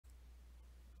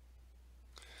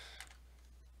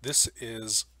This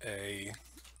is a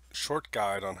short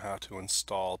guide on how to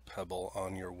install PEBL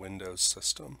on your Windows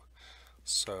system.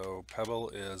 So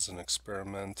PEBL is an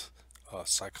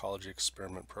psychology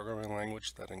experiment programming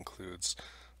language that includes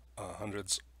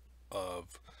hundreds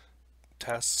of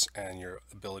tests and your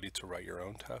ability to write your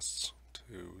own tests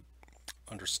to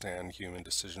understand human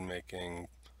decision making,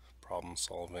 problem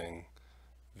solving,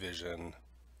 vision,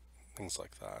 things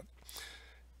like that.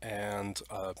 And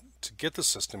to get the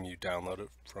system, you download it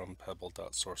from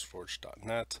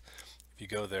pebble.sourceforge.net. If you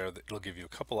go there, it'll give you a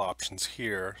couple options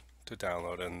here to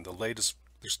download, and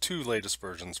there's two latest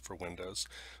versions for Windows.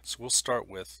 So we'll start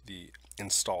with the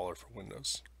installer for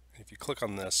Windows. If you click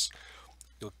on this,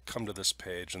 you'll come to this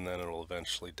page, and then it'll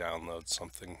eventually download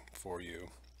something for you.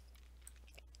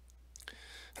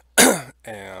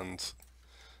 And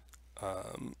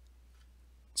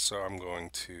so I'm going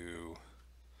to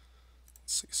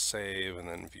save and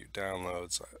then view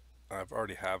downloads. I've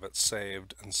already have it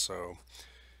saved, and so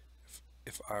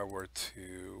if I were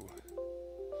to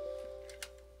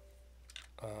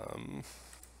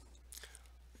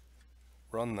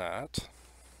run that,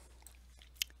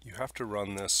 you have to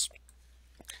run this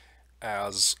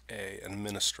as an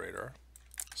administrator.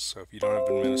 So if you don't have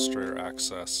administrator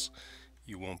access,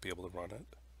 you won't be able to run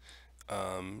it.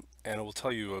 And it will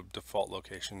tell you a default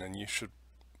location, and you should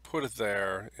put it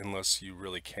there unless you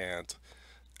really can't,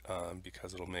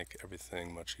 because it'll make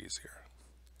everything much easier.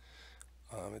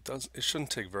 It shouldn't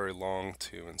take very long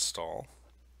to install,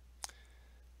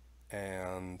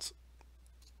 and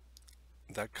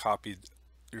that copied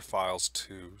your files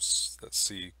to that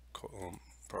C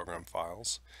program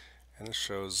files, and it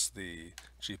shows the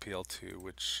GPL2,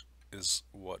 which is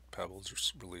what PEBL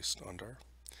is released under,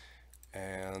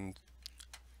 and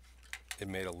it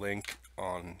made a link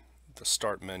on the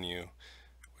start menu,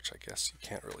 which I guess you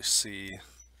can't really see.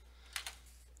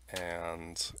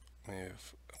 And maybe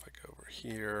if I go over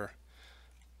here,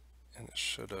 and it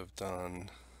should have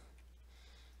done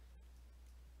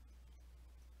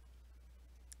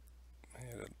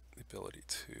the ability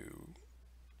to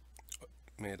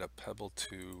made a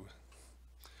PEBL2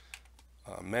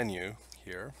 menu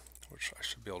here, which I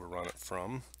should be able to run it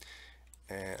from,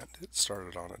 and it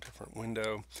started on a different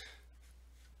window,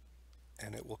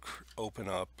 and it will open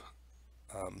up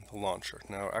the launcher.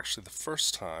 Now actually the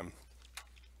first time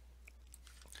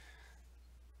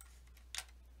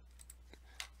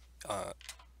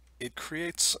it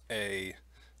creates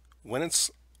when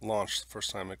it's launched the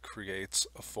first time, it creates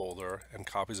a folder and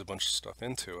copies a bunch of stuff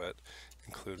into it,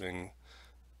 including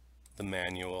the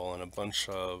manual and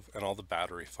and all the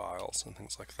battery files and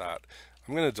things like that.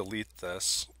 I'm going to delete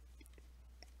this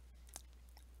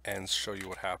and show you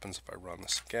what happens if I run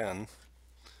this again.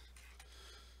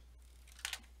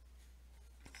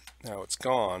 Now it's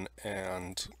gone,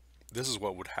 and this is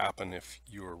what would happen if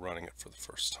you were running it for the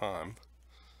first time.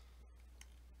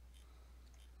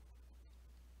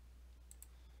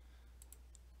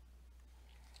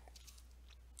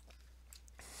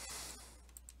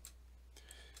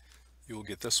 You will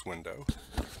get this window,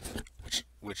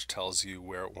 which tells you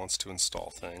where it wants to install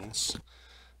things,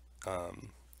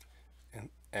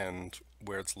 and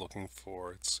where it's looking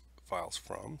for its files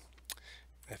from.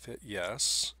 If it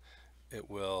yes, it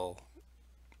will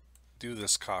do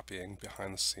this copying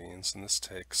behind the scenes, and this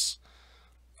takes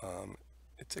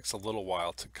a little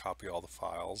while to copy all the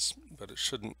files, but it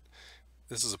shouldn't.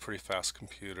 This is a pretty fast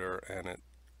computer, and it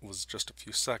was just a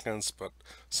few seconds, but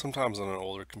sometimes on an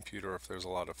older computer, if there's a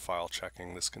lot of file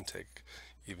checking, this can take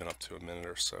even up to a minute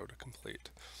or so to complete.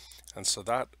 And so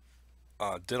that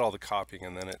did all the copying,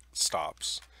 and then it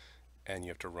stops, and you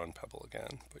have to run PEBL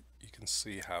again. But you can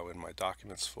see how in my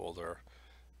documents folder,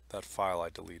 that file I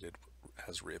deleted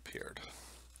has reappeared.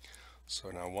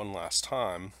 So now one last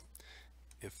time,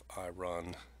 if I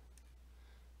run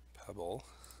PEBL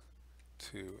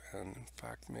and in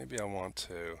fact maybe I want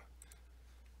to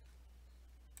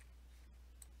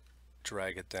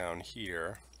drag it down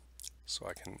here so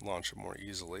I can launch it more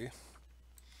easily.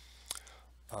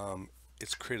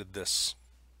 It's created this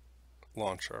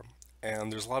launcher,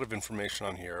 and there's a lot of information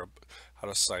on here, how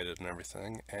to cite it and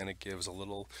everything, and it gives a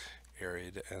little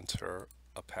area to enter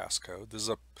a passcode. This is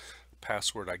a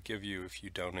password I give you if you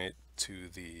donate to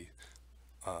the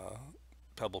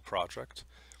PEBL project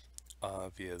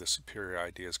via the Superior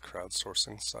Ideas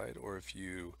crowdsourcing site, or if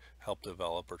you help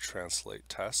develop or translate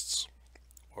tests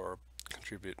or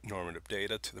contribute normative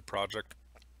data to the project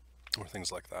or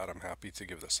things like that. I'm happy to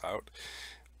give this out.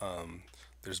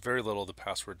 There's very little the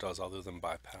password does other than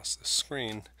bypass this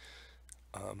screen.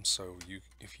 So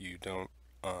if you don't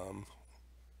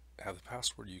have the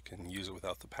password, you can use it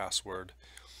without the password,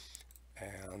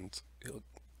 and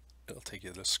it'll take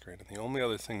you to this screen. And the only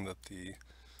other thing that the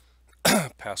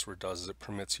password does is it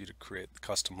permits you to create the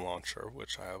custom launcher,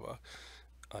 which I have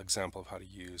an example of how to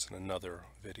use in another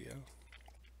video.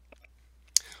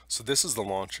 So this is the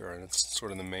launcher, and it's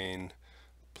sort of the main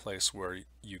place where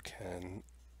you can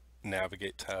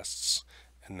navigate tests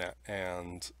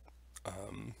and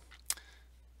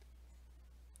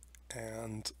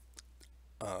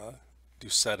do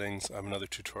settings. I have another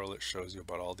tutorial that shows you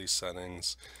about all these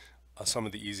settings. Some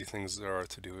of the easy things there are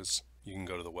to do is you can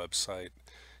go to the website,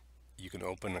 you can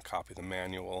open a copy of the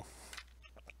manual,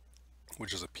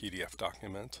 which is a PDF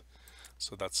document.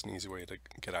 So that's an easy way to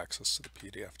get access to the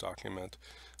PDF document.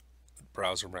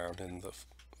 Browse around in the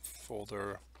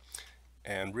folder,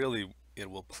 and really it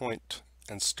will point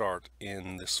and start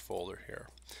in this folder here.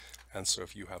 And so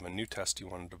if you have a new test you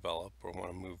want to develop or want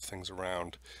to move things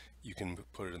around, you can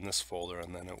put it in this folder,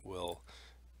 and then it will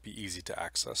be easy to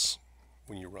access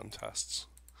when you run tests.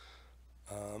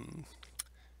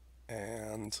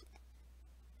 And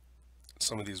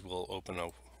some of these will open a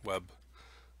web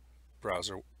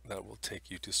browser that will take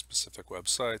you to specific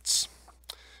websites.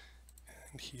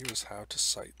 And here's how to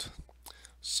cite.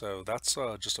 So that's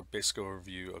just a basic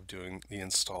overview of doing the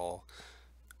install.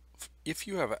 If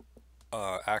you have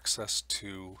access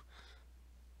to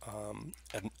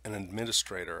an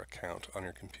administrator account on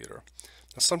your computer,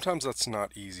 now sometimes that's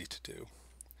not easy to do,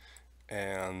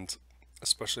 and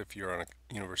especially if you're on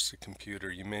a university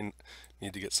computer, you may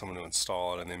need to get someone to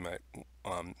install it, and they might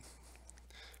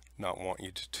not want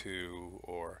you to,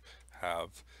 or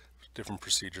have different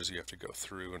procedures you have to go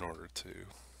through in order to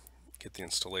get the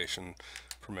installation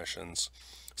permissions.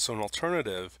 So an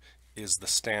alternative is the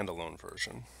standalone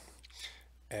version,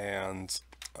 and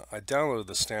I downloaded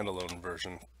the standalone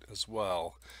version as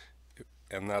well,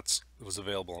 and it was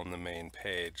available on the main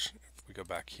page. If we go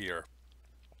back here,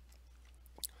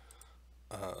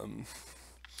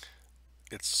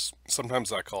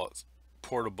 sometimes I call it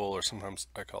portable, or sometimes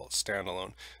I call it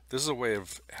standalone. This is a way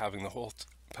of having the whole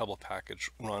PEBL package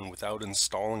run without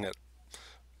installing it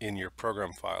in your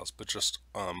program files, but just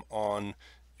on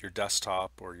your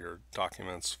desktop or your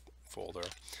documents folder.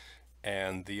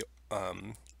 And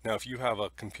now if you have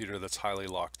a computer that's highly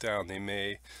locked down, they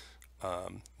may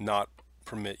not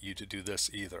permit you to do this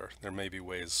either. There may be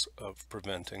ways of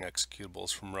preventing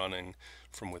executables from running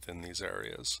from within these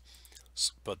areas.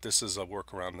 But this is a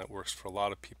workaround that works for a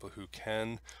lot of people who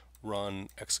can run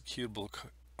executable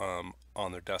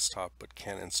on their desktop but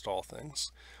can't install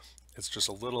things. It's just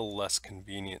a little less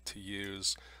convenient to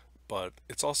use, but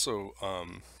it's also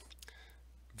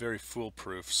very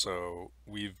foolproof. So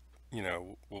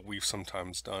what we've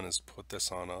sometimes done is put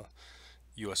this on a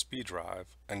USB drive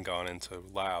and gone into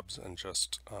labs and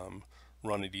just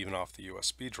run it even off the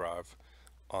USB drive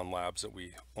on labs that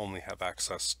we only have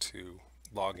access to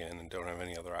log in and don't have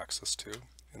any other access to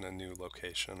in a new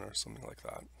location or something like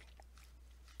that.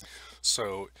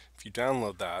 So if you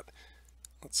download that,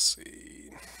 let's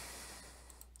see,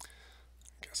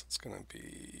 I guess it's going to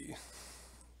be,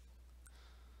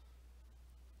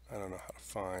 I don't know how to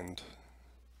find,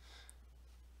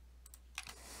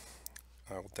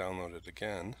 I will download it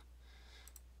again,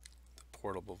 the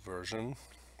portable version.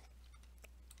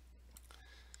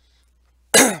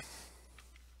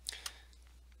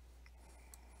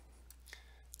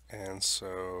 And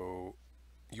so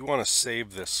you want to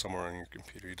save this somewhere on your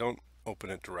computer. You don't open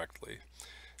it directly.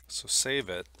 So save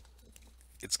it.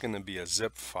 It's going to be a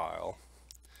zip file.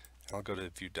 And I'll go to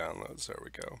View Downloads. There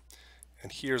we go.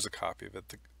 And here's a copy of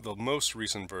it. The most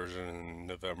recent version in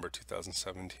November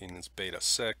 2017 is Beta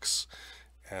 6.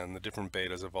 And the different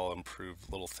betas have all improved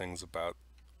little things about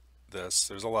this.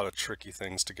 There's a lot of tricky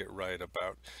things to get right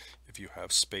about if you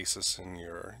have spaces in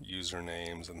your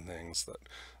usernames and things that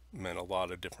meant a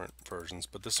lot of different versions,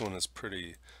 but this one is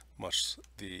pretty much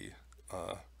the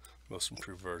most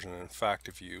improved version. And in fact,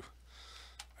 if you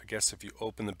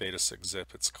open the Beta 6 zip,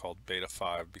 it's called Beta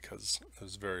 5 because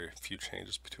there's very few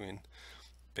changes between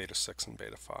Beta 6 and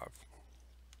Beta 5.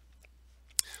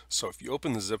 So if you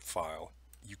open the zip file,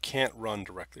 you can't run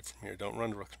directly from here. Don't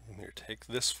run directly from here. Take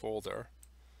this folder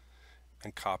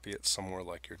and copy it somewhere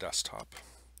like your desktop.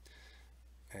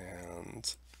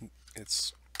 And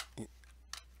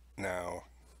now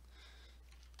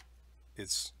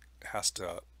it has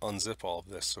to unzip all of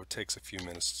this, so it takes a few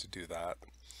minutes to do that.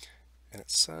 And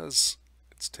it says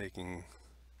it's taking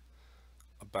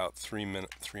about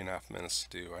 3.5 minutes to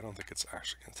do. I don't think it's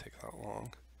actually going to take that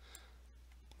long,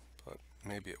 but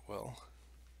maybe it will.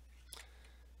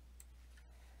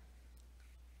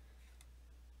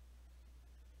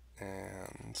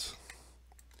 And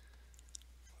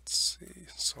let's see,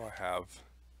 so I have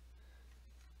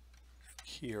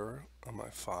here on my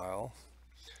file.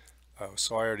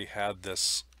 So I already had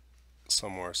this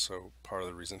somewhere, so part of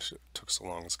the reason it took so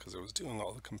long is because it was doing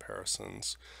all the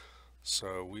comparisons.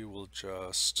 So we will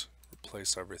just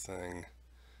replace everything,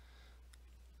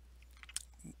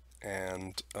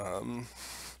 and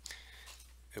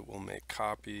it will make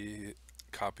copy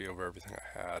over everything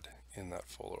I had in that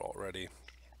folder already.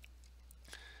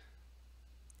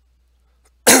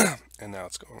 And now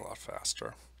it's going a lot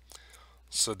faster.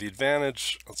 So the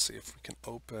advantage, let's see if we can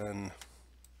open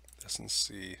this and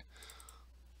see.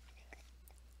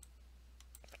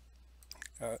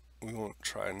 We won't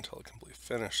try until I completely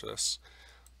finish this,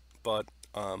 but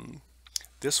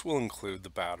this will include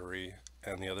the battery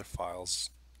and the other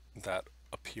files that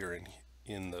appear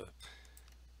in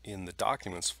the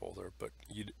documents folder, but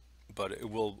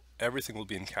everything will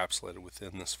be encapsulated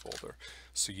within this folder.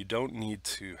 So you don't need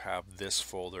to have this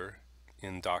folder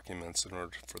in documents in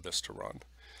order for this to run.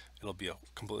 It'll be a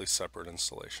completely separate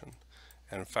installation.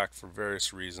 And in fact, for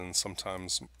various reasons,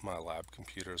 sometimes my lab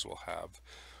computers will have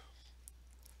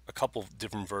a couple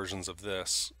different versions of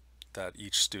this that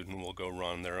each student will go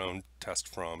run their own test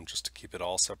from, just to keep it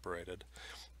all separated.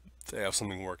 They have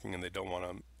something working and they don't want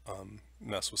to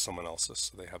mess with someone else's,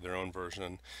 so they have their own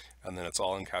version, and then it's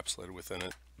all encapsulated within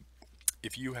it.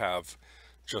 If you have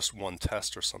just one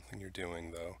test or something you're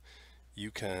doing, though,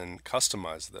 you can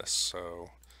customize this.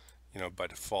 So, by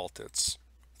default it's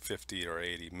 50 or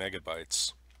 80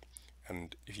 megabytes,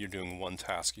 and if you're doing one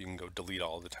task, you can go delete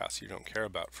all the tasks you don't care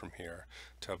about from here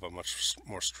to have a much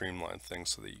more streamlined thing,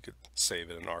 so that you could save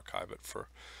it and archive it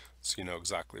so you know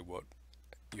exactly what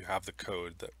you have, the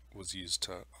code that was used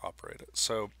to operate it.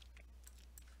 So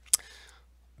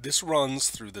this runs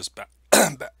through this bat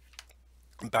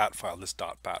file, this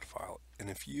 .bat file, and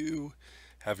if you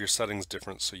have your settings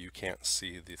different so you can't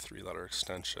see the 3-letter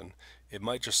extension, it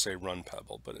might just say run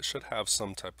PEBL, but it should have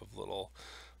some type of little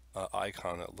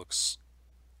icon that looks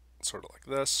sort of like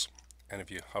this, and if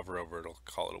you hover over it, it'll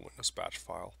call it a Windows batch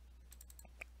file.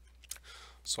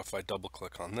 So if I double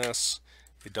click on this,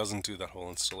 it doesn't do that whole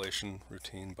installation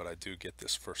routine, but I do get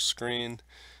this first screen.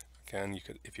 Again,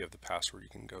 if you have the password, you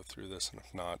can go through this, and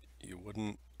if not, you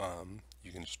wouldn't.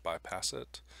 You can just bypass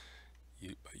it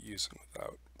by using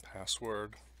without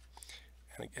password,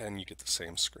 and again you get the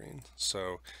same screen.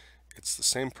 So it's the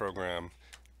same program.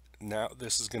 Now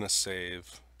this is going to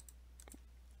save.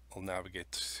 I'll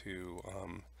navigate to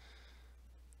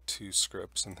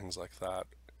scripts and things like that,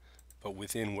 but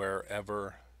within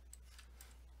wherever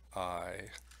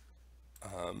I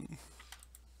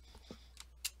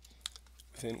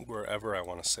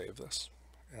want to save this.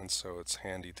 And so it's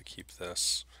handy to keep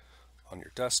this on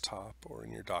your desktop or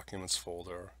in your documents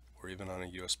folder or even on a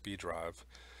USB drive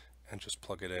and just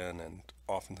plug it in, and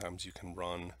oftentimes you can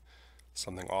run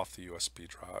something off the USB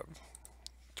drive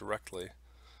directly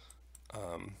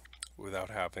without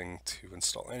having to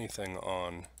install anything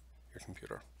on your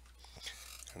computer.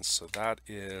 And so that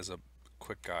is a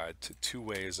quick guide to 2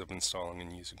 ways of installing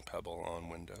and using PEBL on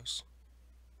Windows.